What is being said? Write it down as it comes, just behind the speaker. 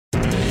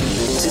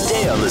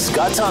today on The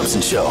Scott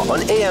Thompson Show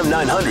on AM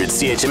 900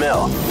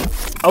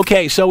 CHML.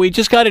 Okay, so we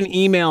just got an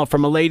email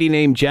from a lady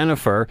named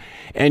Jennifer,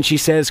 and she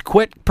says,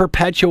 quit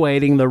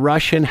perpetuating the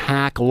Russian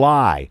hack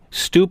lie.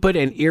 Stupid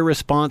and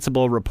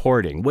irresponsible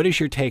reporting. What is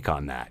your take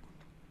on that?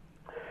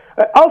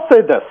 I'll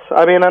say this.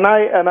 I mean, and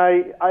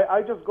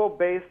I just go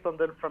based on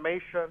the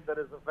information that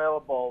is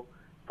available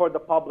for the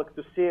public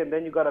to see, and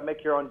then you got to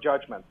make your own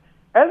judgment.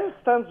 As it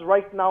stands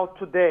right now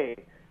today,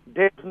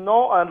 there's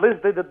no,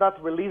 unless they did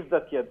not release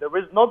that yet, there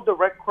is no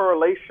direct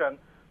correlation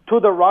to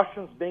the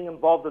Russians being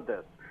involved in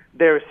this.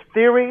 There's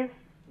theories,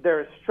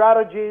 there's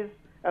strategies,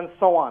 and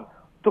so on.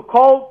 To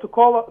call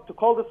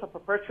this a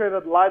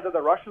perpetuated lie that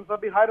the Russians are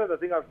behind it, I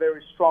think are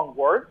very strong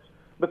words,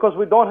 because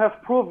we don't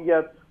have proof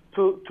yet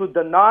to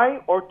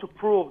deny or to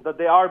prove that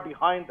they are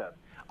behind it.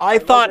 I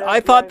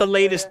thought the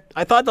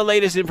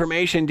latest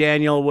information,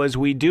 Daniel, was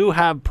we do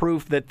have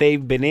proof that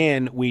they've been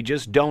in. We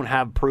just don't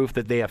have proof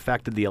that they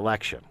affected the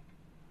election.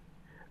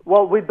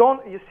 Well, we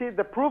don't. You see,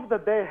 the proof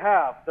that they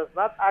have does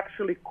not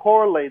actually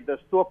correlate this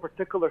to a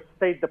particular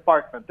State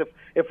Department.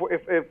 If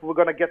we're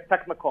going to get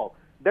technical,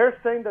 they're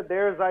saying that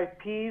there's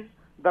IPs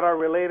that are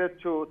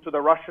related to the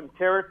Russian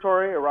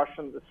territory, a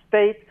Russian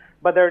state,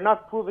 but they're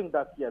not proving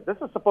that yet. This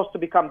is supposed to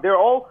become. They're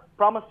all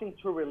promising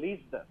to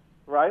release this,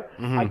 right?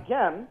 Mm-hmm.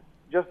 Again,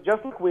 just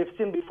like we've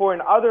seen before in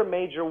other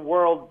major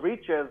world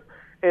breaches,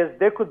 is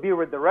there could be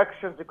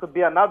redirections. It could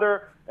be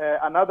another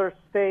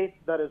state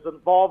that is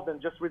involved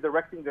in just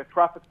redirecting their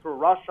traffic through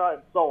Russia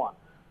and so on.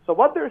 So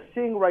what they're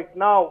seeing right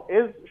now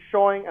is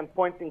showing and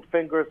pointing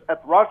fingers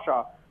at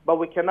Russia, but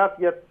we cannot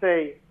yet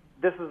say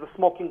this is the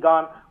smoking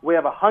gun. We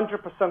have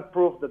 100%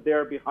 proof that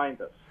they're behind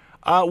us.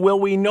 Will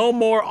we know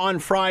more on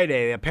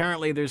Friday?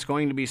 Apparently there's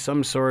going to be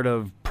some sort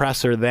of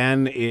presser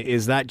then.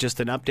 Is that just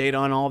an update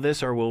on all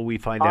this, or will we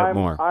find out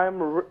more?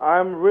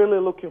 I'm really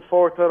looking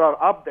forward to that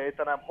update,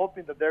 and I'm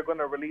hoping that they're going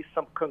to release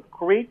some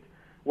concrete,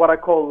 what I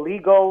call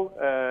legal,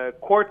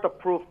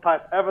 court-approved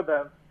type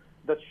evidence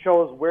that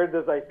shows where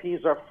these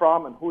IPs are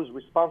from and who's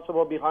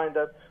responsible behind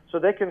it, so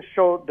they can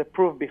show the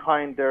proof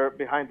behind their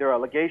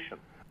allegation.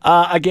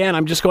 Again,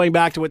 I'm just going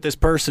back to what this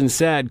person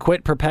said.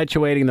 Quit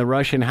perpetuating the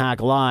Russian hack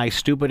lie,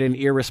 stupid and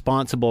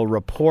irresponsible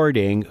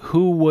reporting.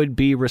 Who would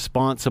be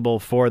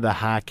responsible for the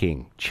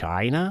hacking?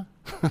 China?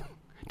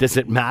 Does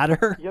it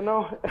matter? You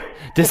know,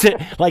 does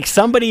it, like,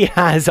 somebody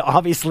has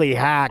obviously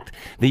hacked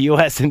the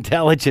U.S.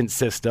 intelligence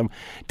system.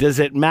 Does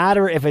it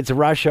matter if it's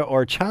Russia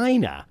or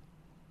China?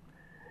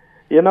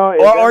 You know,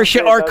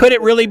 or could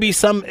it really be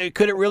some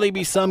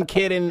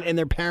kid in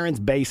their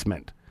parents'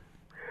 basement?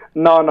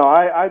 No,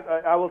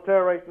 I will tell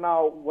you right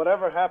now,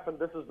 whatever happened,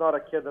 this is not a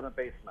kid in a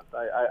basement.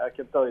 I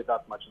can tell you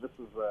that much.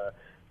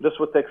 This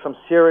would take some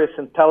serious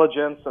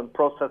intelligence and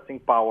processing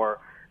power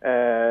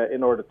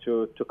in order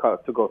to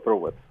go through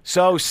with.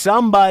 So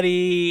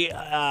somebody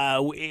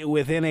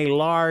within a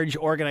large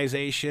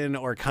organization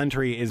or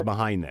country is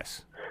behind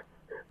this?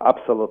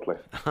 Absolutely.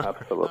 All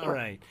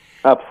right.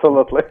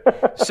 Absolutely.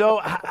 So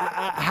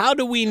how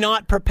do we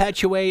not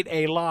perpetuate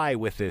a lie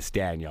with this,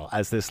 Daniel,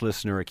 as this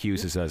listener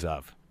accuses us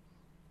of?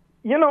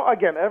 You know,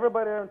 again,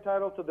 everybody are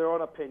entitled to their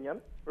own opinion,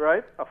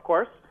 right? Of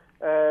course.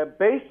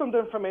 Based on the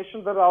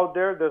information that are out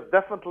there, there's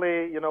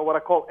definitely, what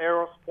I call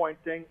arrows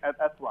pointing at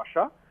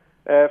Russia.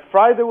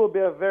 Friday will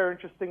be a very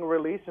interesting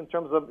release in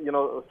terms of,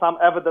 some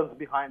evidence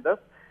behind this.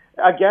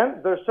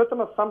 Again, there are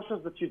certain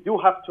assumptions that you do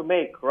have to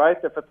make, right?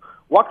 If it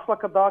walks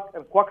like a duck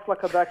and quacks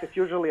like a duck, it's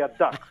usually a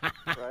duck,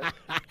 right?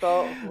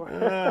 So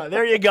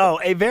there you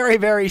go. A very,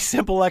 very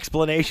simple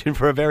explanation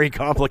for a very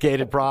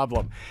complicated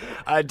problem.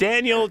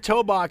 Daniel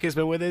Tobach has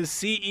been with us,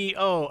 CEO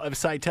of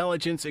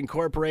Cytelligence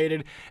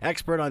Incorporated,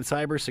 expert on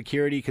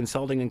cybersecurity.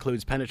 Consulting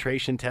includes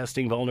penetration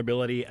testing,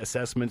 vulnerability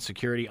assessment,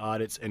 security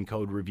audits, and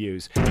code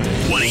reviews.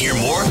 Want to hear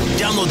more?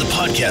 Download the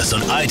podcast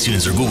on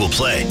iTunes or Google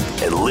Play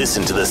and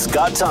listen to The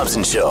Scott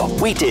Thompson Show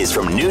weekdays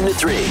from noon to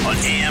 3 on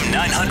AM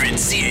 900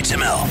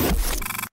 CHML.